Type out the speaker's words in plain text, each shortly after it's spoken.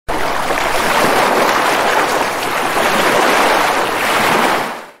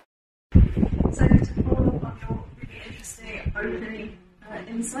also to follow up on your really interesting opening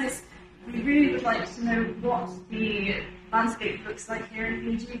insights, we really would like to know what the landscape looks like here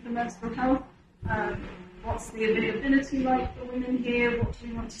in Fiji for menstrual health. What's the availability like for women here? What do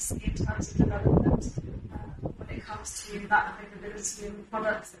you want to see in terms of development when it comes to that availability and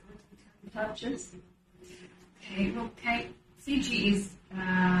products that we can purchase? Okay, well, Kate, Fiji is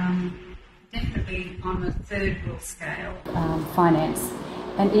definitely on a third world scale. Finance.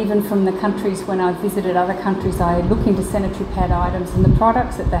 And even from the countries, when I've visited other countries, I look into sanitary pad items, and the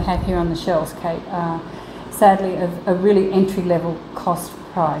products that they have here on the shelves, Kate, are sadly a really entry-level cost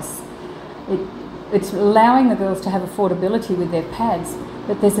price. It's allowing the girls to have affordability with their pads,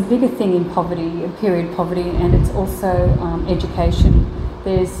 but there's a bigger thing in poverty, period poverty, and it's also education.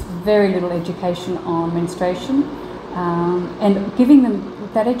 There's very little education on menstruation, and giving them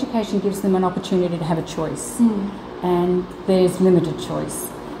that education gives them an opportunity to have a choice, and there's limited choice.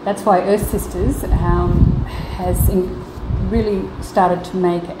 That's why Earth Sisters has really started to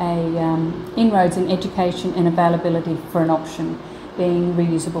make inroads in education and availability for an option, being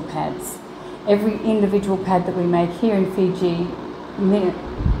reusable pads. Every individual pad that we make here in Fiji,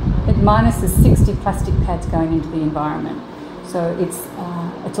 it minuses 60 plastic pads going into the environment. So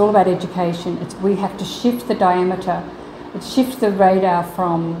it's all about education. We have to shift the diameter, shift the radar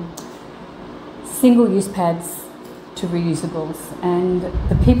from single-use pads to reusables. And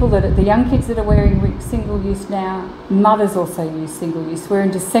the young kids that are wearing single-use now, mothers also use single-use. We're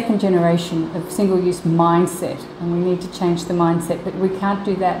into second generation of single-use mindset, and we need to change the mindset, but we can't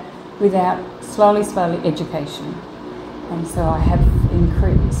do that without slowly education. And so I have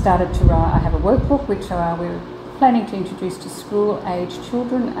started to write. I have a workbook which we're planning to introduce to school-age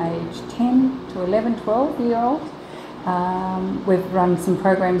children, age 10 to 11, 12-year-old. We've run some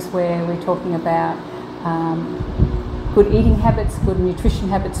programs where we're talking about good eating habits, good nutrition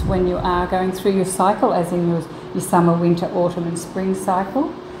habits when you are going through your cycle, as in your summer, winter, autumn and spring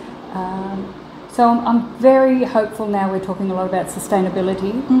cycle. So I'm very hopeful now. We're talking a lot about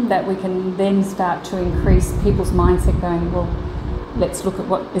sustainability, that we can then start to increase people's mindset going, well, let's look at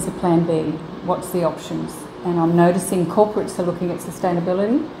what is a plan B, what's the options. And I'm noticing corporates are looking at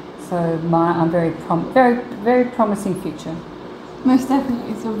sustainability, so I'm very promising future. Most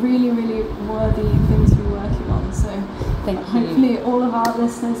definitely, it's a really, really worthy thing to be working on, so Thank you. Hopefully all of our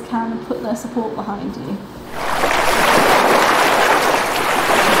listeners can put their support behind you.